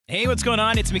Hey, what's going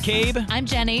on? It's McCabe. I'm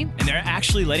Jenny. And they're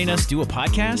actually letting us do a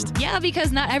podcast? Yeah,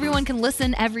 because not everyone can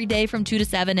listen every day from 2 to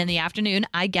 7 in the afternoon.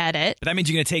 I get it. But that means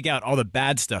you're going to take out all the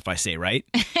bad stuff I say, right?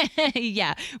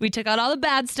 Yeah, we took out all the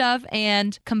bad stuff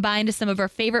and combined some of our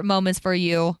favorite moments for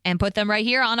you and put them right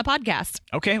here on a podcast.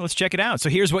 Okay, let's check it out. So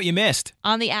here's what you missed.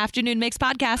 On the Afternoon Mix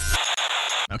podcast.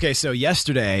 Okay, so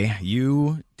yesterday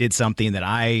you did something that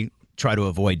I try to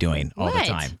avoid doing all the What?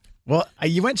 time. Well,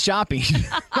 you went shopping,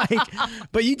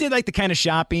 but you did like the kind of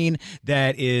shopping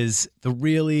that is the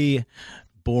really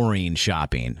boring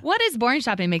shopping. What is boring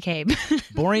shopping, McCabe?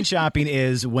 Boring shopping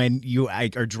is when you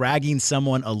are dragging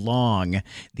someone along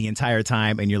the entire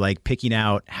time and you're like picking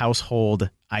out household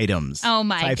items. Oh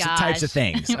my gosh. Types of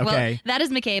things. Okay. Well, that is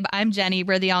McCabe. I'm Jenny.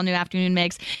 We're the all new Afternoon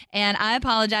Mix. And I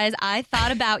apologize. I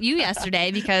thought about you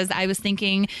yesterday because I was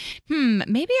thinking,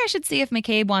 maybe I should see if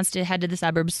McCabe wants to head to the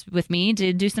suburbs with me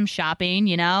to do some shopping.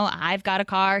 You know, I've got a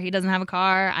car. He doesn't have a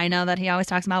car. I know that he always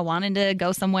talks about wanting to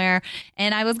go somewhere.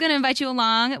 And I was going to invite you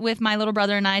along with my little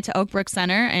brother and I to Oak Brook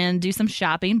Center and do some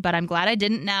shopping, but I'm glad I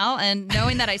didn't now. And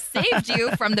knowing that I saved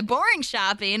you from the boring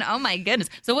shopping, oh my goodness.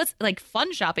 So what's like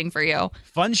fun shopping for you?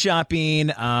 Fun shopping,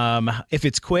 if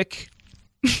it's quick.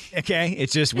 Okay,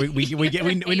 it's just we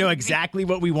know exactly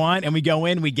what we want and we go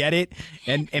in, we get it,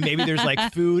 and maybe there's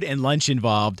like food and lunch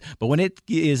involved. But when it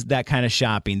is that kind of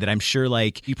shopping that I'm sure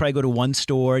like you probably go to one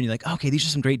store and you're like, okay, these are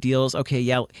some great deals. Okay,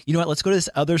 yeah, you know what? Let's go to this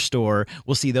other store.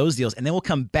 We'll see those deals, and then we'll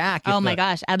come back. Oh my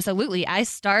gosh, absolutely. I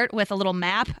start with a little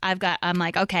map. I'm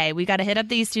like, okay, we got to hit up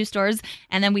these two stores,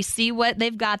 and then we see what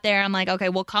they've got there. I'm like, okay,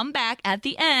 we'll come back at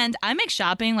the end. I make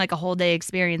shopping like a whole day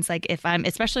experience. Like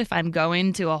especially if I'm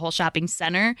going to a whole shopping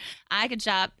center, I could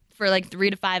shop for like 3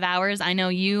 to 5 hours. I know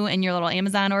you and your little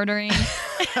Amazon ordering.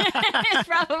 It's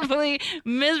probably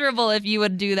miserable if you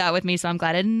would do that with me, so I'm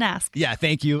glad I didn't ask. Yeah,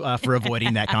 thank you for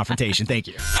avoiding that confrontation. Thank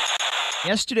you.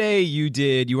 Yesterday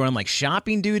you were on like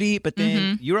shopping duty, but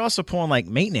then you were also pulling like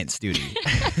maintenance duty.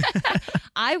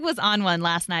 I was on one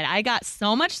last night. I got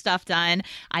so much stuff done.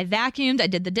 I vacuumed, I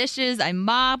did the dishes, I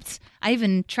mopped. I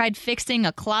even tried fixing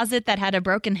a closet that had a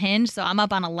broken hinge, so I'm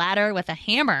up on a ladder with a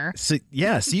hammer. So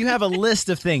you have a list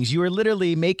of things. You are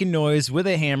literally making noise with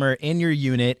a hammer in your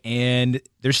unit, and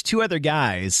there's 2 other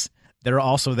guys that are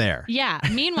also there. Yeah.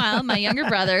 Meanwhile, my younger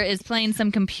brother is playing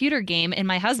some computer game, and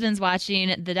my husband's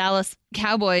watching the Dallas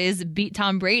Cowboys beat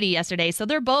Tom Brady yesterday. So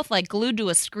they're both like glued to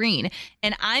a screen.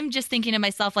 And I'm just thinking to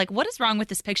myself, like, what is wrong with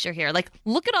this picture here? Like,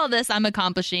 look at all this I'm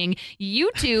accomplishing.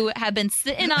 You two have been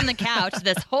sitting on the couch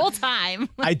this whole time.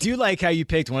 I do like how you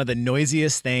picked one of the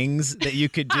noisiest things that you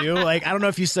could do. Like, I don't know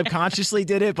if you subconsciously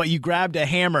did it, but you grabbed a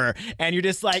hammer and you're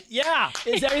just like, yeah,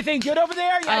 is everything good over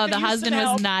there? Yeah, Oh, the husband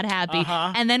was not happy.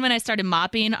 And then when I started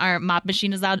mopping, our mop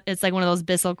machine is out. It's like one of those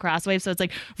Bissell Crosswaves. So it's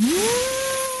like,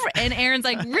 and Aaron's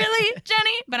like, really,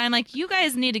 Jenny? But I'm like, you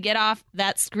guys need to get off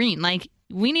that screen. Like,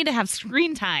 we need to have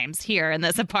screen times here in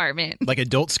this apartment. Like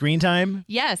adult screen time?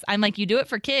 Yes. I'm like, you do it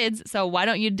for kids, so why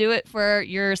don't you do it for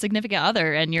your significant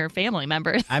other and your family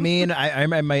members? I mean, I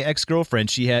remember my ex-girlfriend,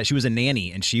 she was a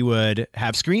nanny and she would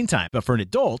have screen time. But for an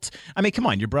adult, I mean, come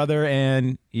on, your brother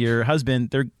and your husband,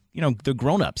 they're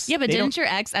grown-ups. Yeah, but didn't your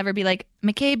ex ever be like,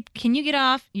 McCabe, can you get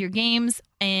off your games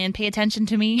and pay attention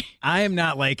to me? I am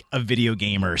not like a video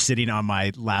gamer sitting on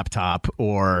my laptop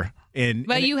or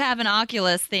But you have an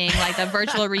Oculus thing, like the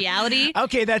virtual reality.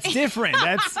 Okay, that's different.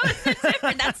 That's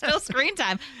different. That's still screen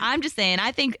time. I'm just saying,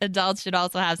 I think adults should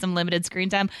also have some limited screen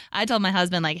time. I told my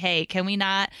husband, like, hey, can we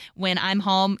not, when I'm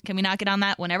home, can we not get on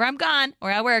that? Whenever I'm gone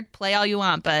or at work, play all you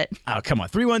want, but... Oh, come on.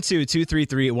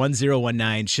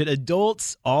 312-233-1019. Should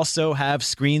adults also have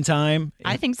screen time?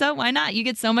 I think so. Why not? You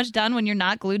get so much done when you're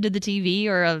not glued to the TV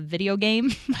or a video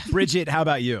game. Bridget, how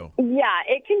about you? Yeah,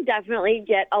 it can definitely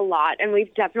get a lot, and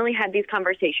we've definitely had these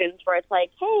conversations where it's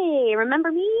like, hey,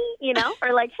 remember me? You know?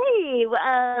 Or like, hey,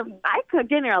 I cooked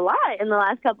dinner a lot in the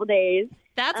last couple days.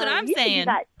 That's what I'm you saying.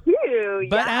 Can do that too.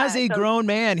 But as a grown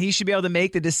man, he should be able to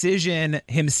make the decision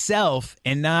himself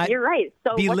and not You're right.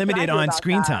 So be what can I limited do on about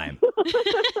screen that? time.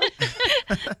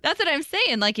 That's what I'm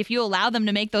saying. Like, if you allow them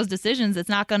to make those decisions, it's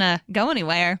not going to go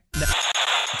anywhere.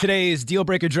 Today's Deal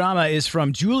Breaker drama is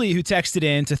from Julie, who texted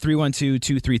in to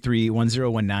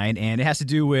 312-233-1019, and it has to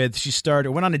do with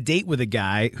went on a date with a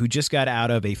guy who just got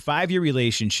out of a 5-year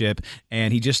relationship,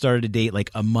 and he just started a date like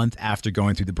a month after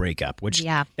going through the breakup, which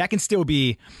that can still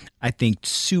be, I think,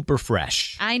 super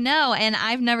fresh. I know, and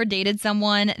I've never dated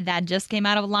someone that just came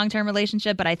out of a long-term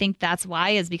relationship, but I think that's why,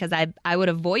 is because I would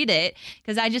avoid it,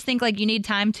 because I just think like you need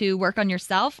time to work on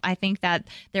yourself. I think that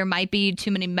there might be too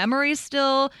many memories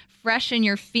still fresh in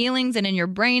your feelings and in your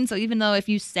brain. So even though if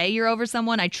you say you're over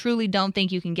someone, I truly don't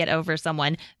think you can get over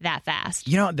someone that fast.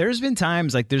 You know, there's been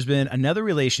times, like there's been another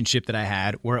relationship that I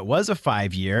had where it was a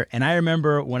 5-year. And I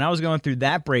remember when I was going through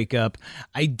that breakup,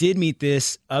 I did meet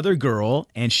this other girl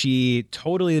and she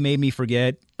totally made me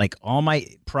forget like all my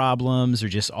problems or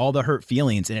just all the hurt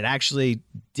feelings. And it actually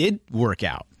did work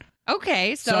out.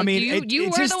 Okay, so I mean,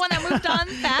 you were the one that moved on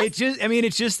fast? I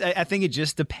think it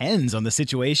just depends on the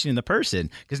situation and the person.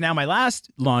 Because now my last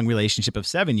long relationship of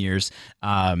 7 years,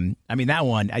 I mean, that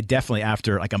one, I definitely,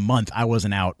 after like a month, I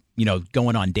wasn't out,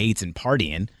 going on dates and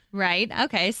partying. Right.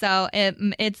 Okay. So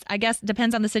it's, I guess,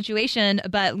 depends on the situation.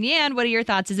 But Leanne, what are your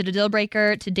thoughts? Is it a deal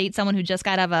breaker to date someone who just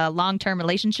got out of a long-term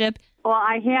relationship? Well,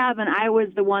 I have, and I was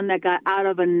the one that got out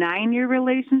of a 9-year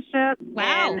relationship.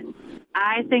 Wow. And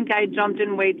I think I jumped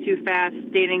in way too fast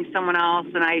dating someone else,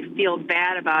 and I feel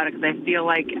bad about it because I feel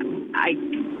like I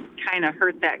kind of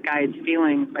hurt that guy's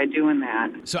feelings by doing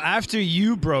that. So after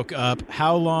you broke up,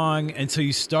 how long until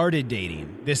you started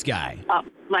dating this guy?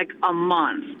 Like a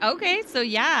month. Okay, so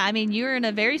yeah, I mean, you were in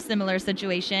a very similar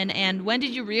situation. And when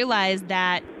did you realize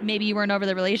that maybe you weren't over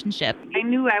the relationship? I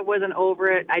knew I wasn't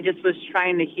over it. I just was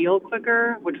trying to heal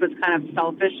quicker, which was kind of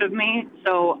selfish of me.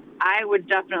 So I would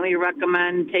definitely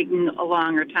recommend taking a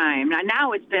longer time.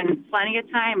 Now it's been plenty of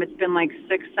time. It's been like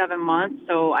 6-7 months.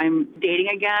 So I'm dating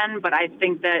again, but I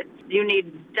think that you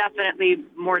need definitely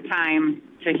more time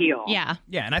to heal. Yeah.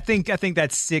 Yeah, and I think that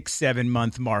 6-7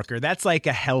 month marker, that's like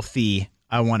a healthy,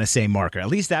 I want to say, marker. At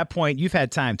least that point, you've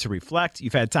had time to reflect.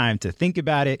 You've had time to think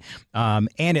about it, and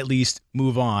at least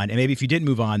move on. And maybe if you didn't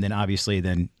move on, then obviously,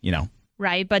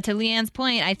 Right. But to Leanne's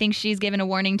point, I think she's given a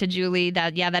warning to Julie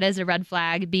that, yeah, that is a red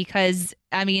flag because,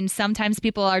 I mean, sometimes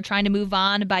people are trying to move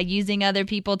on by using other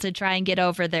people to try and get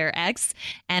over their ex.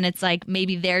 And it's like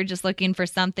maybe they're just looking for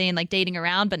something like dating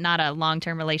around, but not a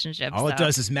long-term relationship. All it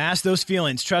does is mask those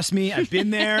feelings. Trust me, I've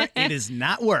been there. It does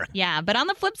not work. Yeah. But on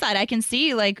the flip side, I can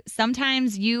see like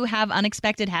sometimes you have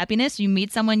unexpected happiness. You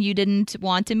meet someone you didn't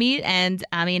want to meet. And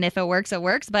I mean, if it works, it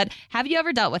works. But have you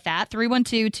ever dealt with that?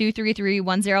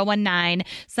 312-233-1019.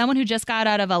 Someone who just got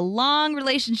out of a long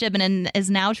relationship and is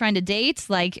now trying to date.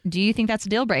 Like, do you think that's a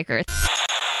deal breaker?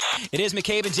 It is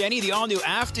McCabe and Jenny, the all-new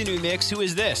afternoon mix. Who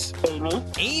is this? Amy.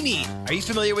 Amy. Are you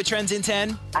familiar with Trends in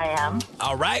 10? I am.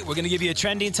 All right, we're going to give you a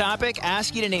trending topic,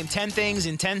 ask you to name 10 things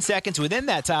in 10 seconds within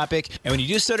that topic. And when you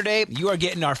do so today, you are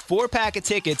getting our 4-pack of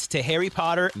tickets to Harry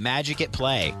Potter Magic at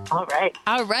Play. All right.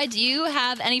 All right. Do you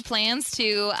have any plans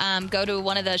to go to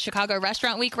one of the Chicago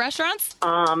Restaurant Week restaurants?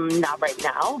 Not right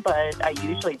now, but I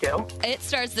usually do. It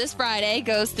starts this Friday,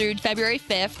 goes through February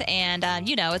 5th, and,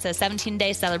 it's a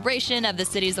 17-day celebration of the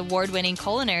city's award-winning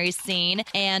culinary scene,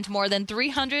 and more than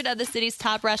 300 of the city's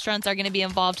top restaurants are going to be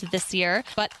involved this year.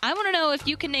 But I want to know if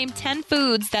you can name 10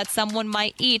 foods that someone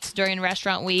might eat during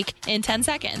Restaurant Week in 10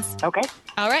 seconds. Okay.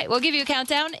 All right, we'll give you a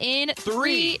countdown in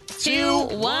 3, 2,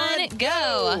 1,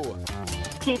 go.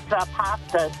 Pizza,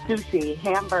 pasta, sushi,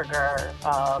 hamburger,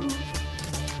 sorry.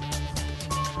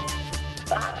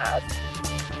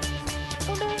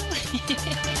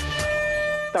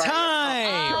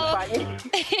 Time!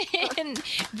 And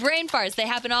brain farts, they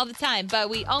happen all the time, but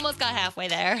we almost got halfway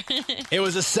there. It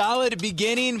was a solid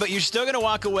beginning, but you're still going to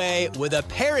walk away with a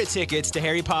pair of tickets to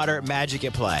Harry Potter Magic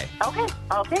at Play. Okay,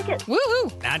 I'll take it.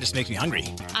 Woohoo! That just makes me hungry.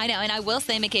 I know, and I will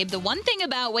say, McCabe, the one thing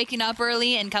about waking up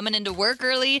early and coming into work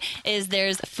early is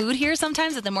there's food here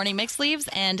sometimes at the Morning Mix leaves,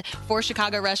 and for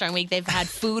Chicago Restaurant Week, they've had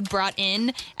food brought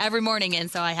in every morning, and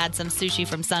so I had some sushi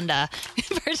from Sunda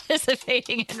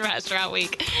participating in Restaurant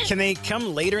Week. Can they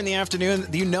come later in the afternoon?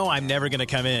 You know I'm never going to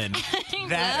come in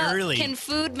that Well, early. Can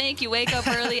food make you wake up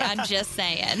early? I'm just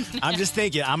saying. I'm just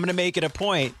thinking, I'm going to make it a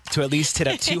point to at least hit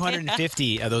up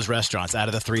 250 of those restaurants out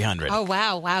of the 300. Oh,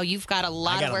 wow. You've got a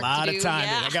lot I got of work a lot to do. of time.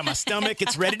 Yeah. I got my stomach.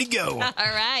 It's ready to go. All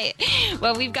right.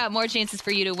 Well, we've got more chances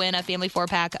for you to win a family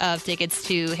 4-pack of tickets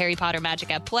to Harry Potter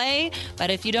Magic at Play. But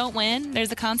if you don't win,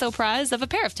 there's a console prize of a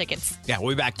pair of tickets. Yeah, we'll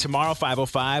be back tomorrow,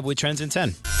 5:05 with Trends in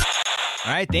 10.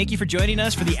 All right, thank you for joining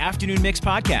us for the Afternoon Mix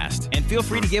podcast. And feel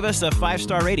free to give us a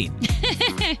 5-star rating.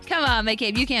 Come on,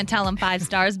 McCabe. You can't tell them 5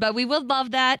 stars, but we would love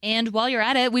that. And while you're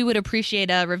at it, we would appreciate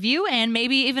a review and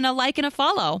maybe even a like and a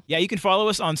follow. Yeah, you can follow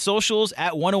us on socials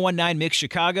at 1019 Mix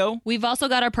Chicago. We've also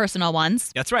got our personal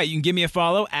ones. That's right. You can give me a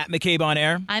follow at McCabe on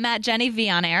Air. I'm at Jenny V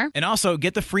on Air. And also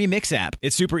get the free Mix app.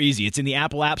 It's super easy. It's in the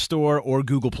Apple App Store or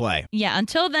Google Play. Yeah,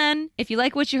 until then, if you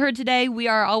like what you heard today, we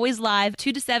are always live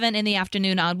 2 to 7 in the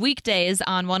afternoon on weekdays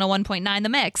on 101.9 The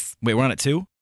Mix. Wait, we're on it too?